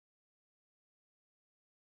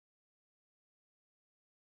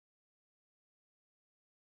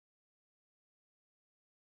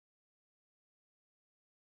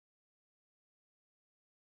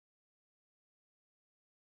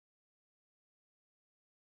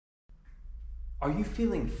Are you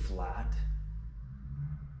feeling flat?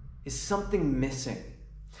 Is something missing?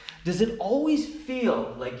 Does it always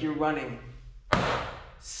feel like you're running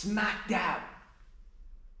smack dab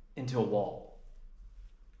into a wall?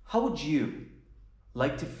 How would you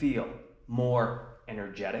like to feel more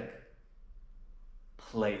energetic,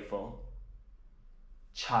 playful,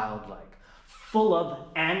 childlike, full of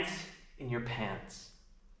ants in your pants?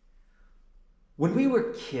 When we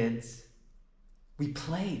were kids, we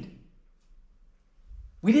played.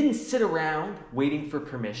 We didn't sit around waiting for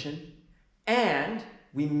permission, and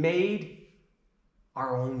we made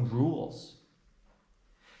our own rules.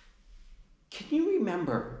 Can you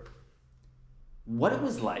remember what it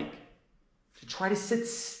was like to try to sit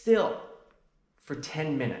still for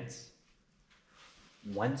 10 minutes?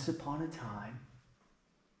 Once upon a time,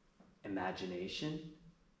 imagination,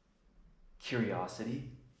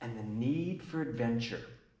 curiosity, and the need for adventure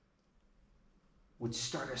would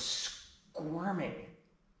start us squirming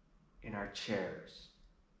in our chairs,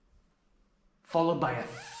 followed by a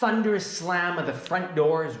thunderous slam of the front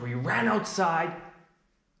door as we ran outside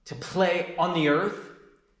to play on the earth,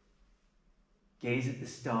 gaze at the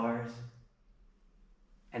stars,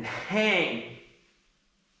 and hang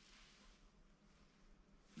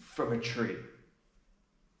from a tree.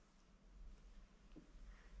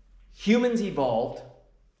 Humans evolved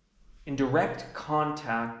in direct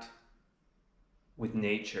contact with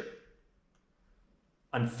nature.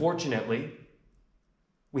 Unfortunately,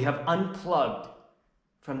 we have unplugged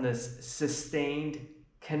from this sustained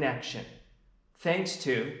connection thanks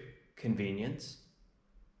to convenience,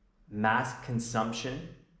 mass consumption,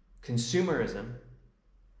 consumerism,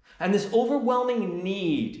 and this overwhelming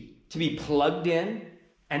need to be plugged in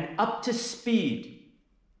and up to speed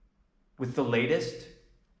with the latest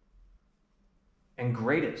and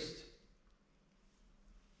greatest.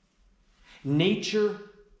 Nature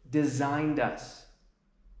designed us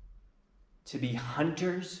to be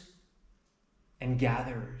hunters and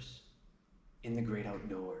gatherers in the great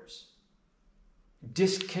outdoors.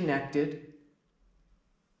 Disconnected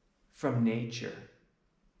from nature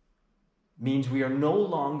means we are no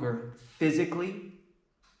longer physically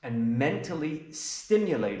and mentally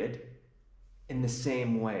stimulated in the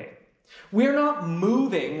same way. We're not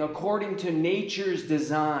moving according to nature's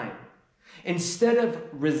design. Instead of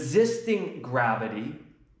resisting gravity,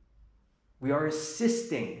 we are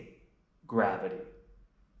assisting gravity.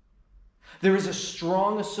 There is a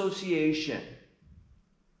strong association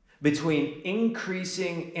between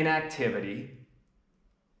increasing inactivity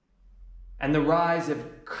and the rise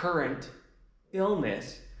of current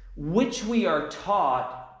illness, which we are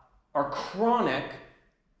taught are chronic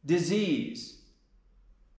disease.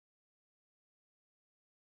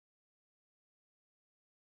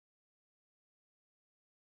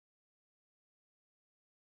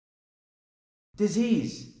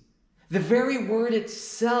 Disease. The very word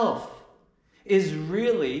itself is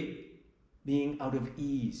really being out of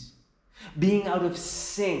ease, being out of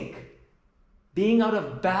sync, being out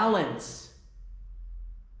of balance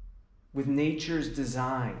with nature's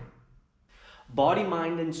design. Body,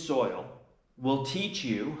 mind, and soil will teach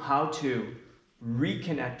you how to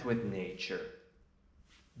reconnect with nature,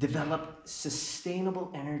 develop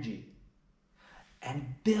sustainable energy,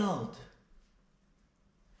 and build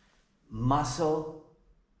muscle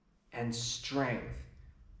and strength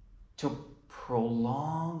to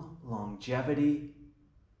prolong longevity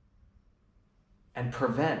and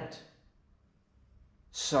prevent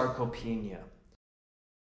sarcopenia.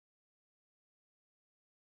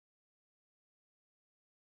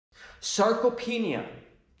 Sarcopenia,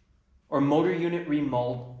 or motor unit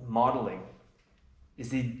remodeling, is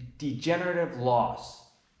the degenerative loss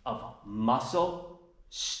of muscle,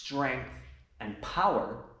 strength, and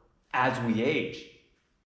power as we age.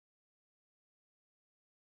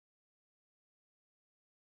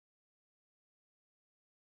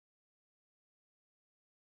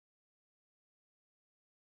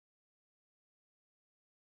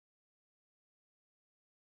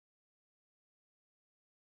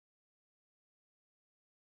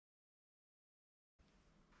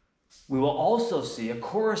 We will also see a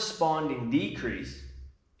corresponding decrease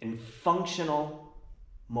in functional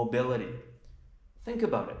mobility. Think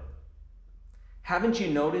about it. Haven't you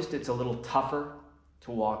noticed it's a little tougher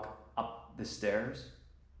to walk up the stairs?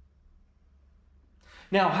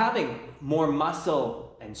 Now, having more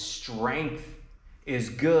muscle and strength is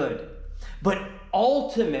good, but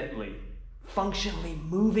ultimately, functionally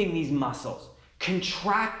moving these muscles,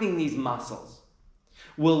 contracting these muscles,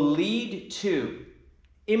 will lead to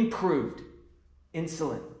improved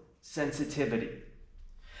insulin sensitivity,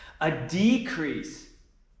 a decrease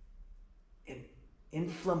in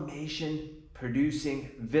inflammation producing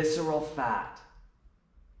visceral fat.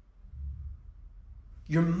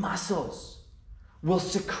 Your muscles will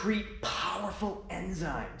secrete powerful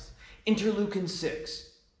enzymes, interleukin-6,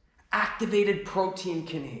 activated protein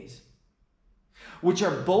kinase, which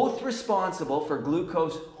are both responsible for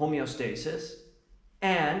glucose homeostasis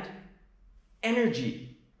and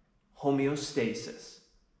energy homeostasis.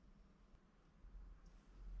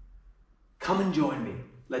 Come and join me.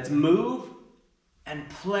 Let's move and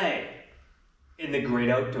play in the great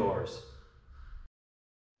outdoors.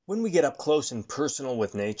 When we get up close and personal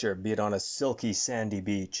with nature, be it on a silky sandy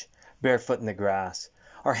beach, barefoot in the grass,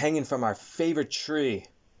 or hanging from our favorite tree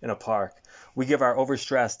in a park, we give our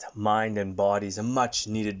overstressed mind and bodies a much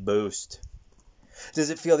needed boost. Does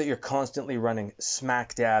it feel that you're constantly running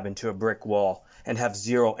smack dab into a brick wall and have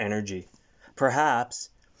zero energy? Perhaps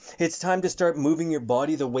it's time to start moving your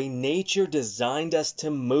body the way nature designed us to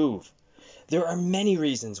move. There are many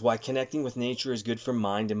reasons why connecting with nature is good for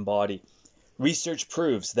mind and body. Research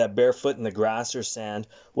proves that barefoot in the grass or sand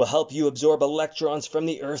will help you absorb electrons from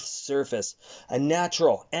the Earth's surface, a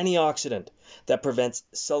natural antioxidant that prevents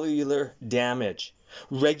cellular damage,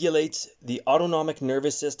 regulates the autonomic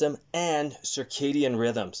nervous system, and circadian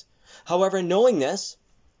rhythms. However, knowing this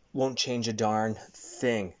won't change a darn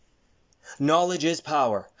thing. Knowledge is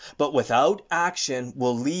power, but without action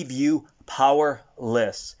will leave you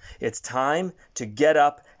powerless. It's time to get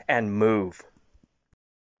up and move.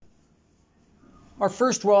 Our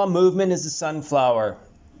first raw movement is the sunflower.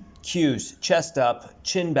 Cues: chest up,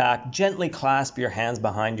 chin back, gently clasp your hands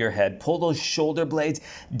behind your head. Pull those shoulder blades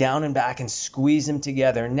down and back and squeeze them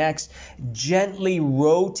together. Next, gently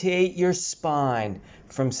rotate your spine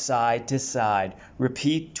from side to side.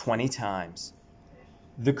 Repeat 20 times.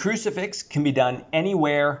 The crucifix can be done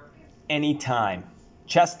anywhere, anytime.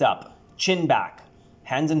 Chest up, chin back,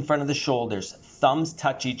 hands in front of the shoulders, thumbs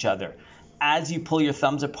touch each other. As you pull your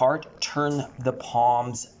thumbs apart, turn the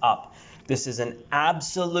palms up. This is an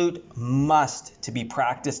absolute must to be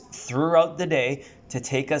practiced throughout the day to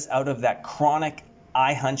take us out of that chronic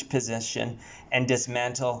eye hunch position and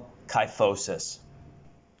dismantle kyphosis.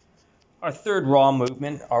 Our third raw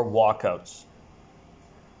movement are walkouts.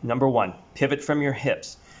 Number 1, pivot from your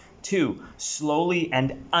hips. 2, slowly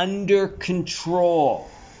and under control,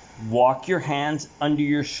 walk your hands under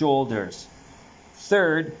your shoulders.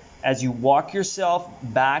 Third, as you walk yourself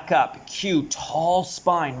back up, cue tall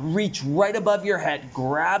spine, reach right above your head,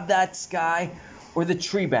 grab that sky or the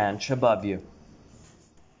tree branch above you.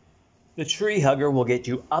 The tree hugger will get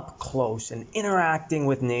you up close and interacting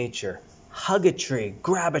with nature. Hug a tree,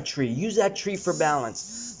 grab a tree, use that tree for balance.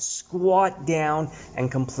 Squat down and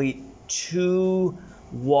complete 2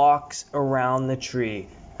 walks around the tree.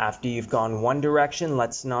 After you've gone one direction,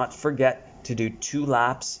 let's not forget to do 2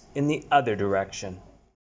 laps in the other direction.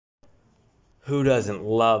 Who doesn't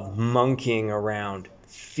love monkeying around,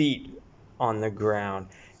 feet on the ground,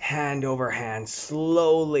 hand over hand,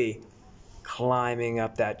 slowly climbing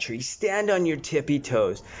up that tree? Stand on your tippy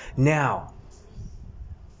toes. Now,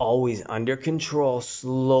 always under control,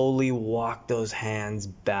 slowly walk those hands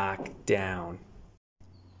back down.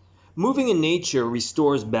 Moving in nature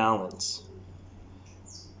restores balance.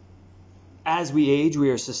 As we age, we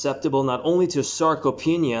are susceptible not only to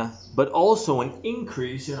sarcopenia, but also an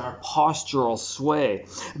increase in our postural sway.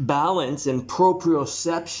 Balance and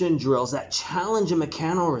proprioception drills that challenge the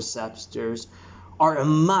mechanoreceptors are a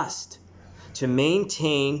must to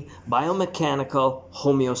maintain biomechanical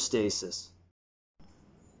homeostasis.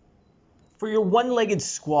 For your one-legged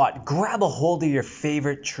squat, grab a hold of your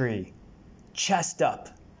favorite tree. Chest up,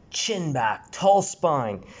 chin back, tall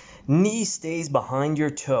spine, knee stays behind your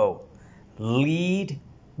toe. Lead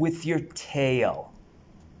with your tail.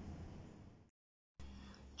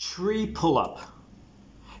 Tree pull-up.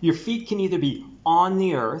 Your feet can either be on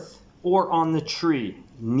the earth or on the tree.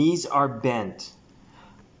 Knees are bent.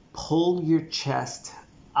 Pull your chest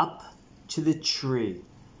up to the tree.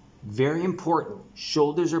 Very important.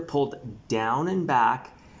 Shoulders are pulled down and back,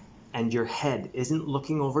 and your head isn't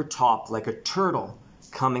looking over top like a turtle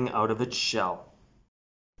coming out of its shell.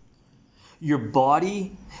 Your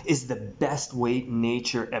body is the best weight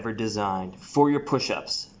nature ever designed. For your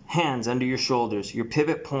push-ups, hands under your shoulders. Your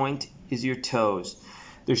pivot point is your toes.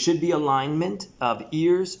 There should be alignment of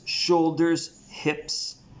ears, shoulders,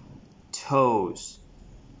 hips, toes.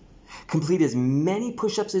 Complete as many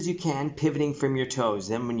push-ups as you can, pivoting from your toes.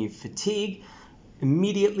 Then when you fatigue,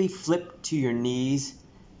 immediately flip to your knees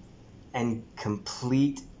and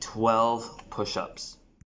complete 12 push-ups.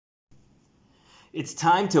 It's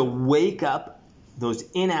time to wake up those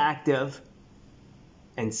inactive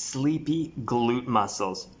and sleepy glute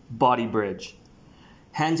muscles. Body bridge.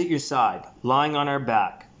 Hands at your side, lying on our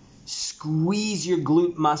back. Squeeze your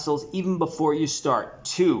glute muscles even before you start.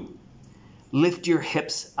 2, lift your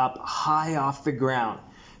hips up high off the ground.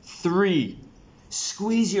 3,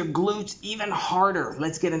 squeeze your glutes even harder.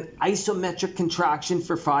 Let's get an isometric contraction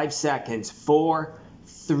for 5 seconds. 4,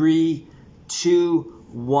 3, 2,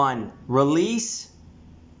 1. Release.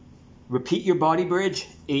 Repeat your body bridge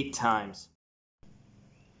 8 times.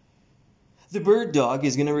 The bird dog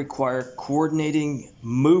is going to require coordinating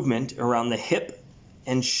movement around the hip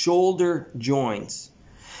and shoulder joints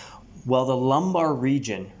while the lumbar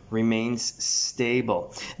region remains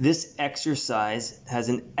stable. This exercise has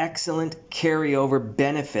an excellent carryover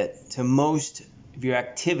benefit to most of your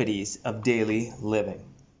activities of daily living.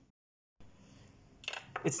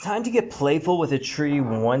 It's time to get playful with a tree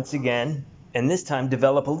once again, and this time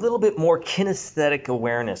develop a little bit more kinesthetic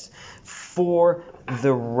awareness for the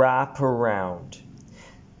wraparound.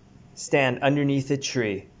 Stand underneath a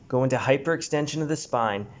tree, go into hyperextension of the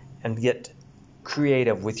spine, and get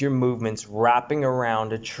creative with your movements wrapping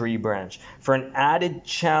around a tree branch. For an added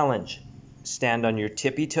challenge, stand on your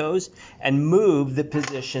tippy toes and move the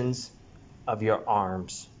positions of your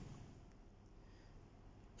arms.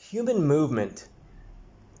 Human movement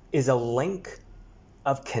is a link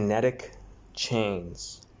of kinetic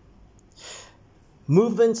chains.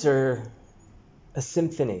 Movements are a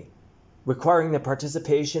symphony, requiring the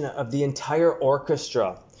participation of the entire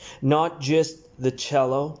orchestra, not just the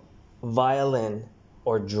cello, violin,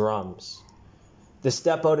 or drums. The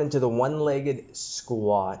step out into the one-legged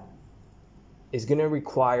squat is going to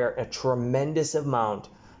require a tremendous amount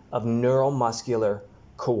of neuromuscular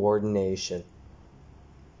coordination.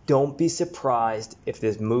 Don't be surprised if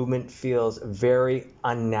this movement feels very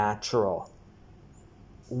unnatural.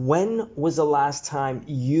 When was the last time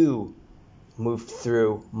you moved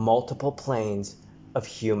through multiple planes of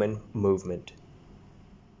human movement?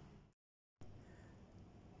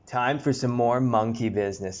 Time for some more monkey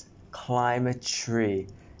business. Climb a tree.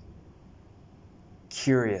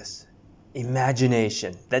 Curious,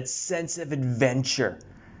 imagination, that sense of adventure.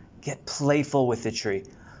 Get playful with the tree.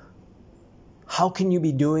 How can you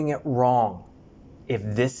be doing it wrong if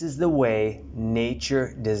this is the way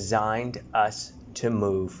nature designed us to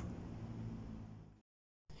move?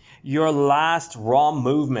 Your last raw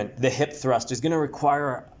movement, the hip thrust, is going to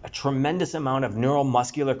require a tremendous amount of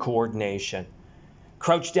neuromuscular coordination.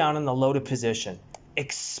 Crouch down in the loaded position.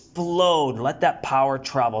 Explode. Let that power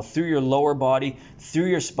travel through your lower body, through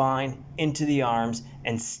your spine, into the arms,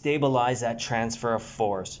 and stabilize that transfer of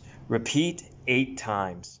force. Repeat 8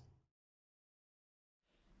 times.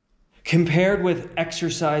 Compared with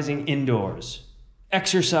exercising indoors,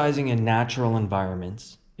 exercising in natural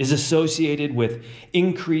environments is associated with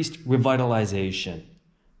increased revitalization,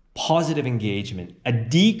 positive engagement, a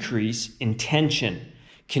decrease in tension,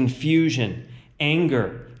 confusion,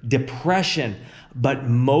 anger, depression, but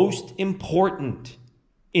most important,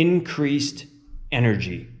 increased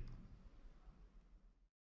energy.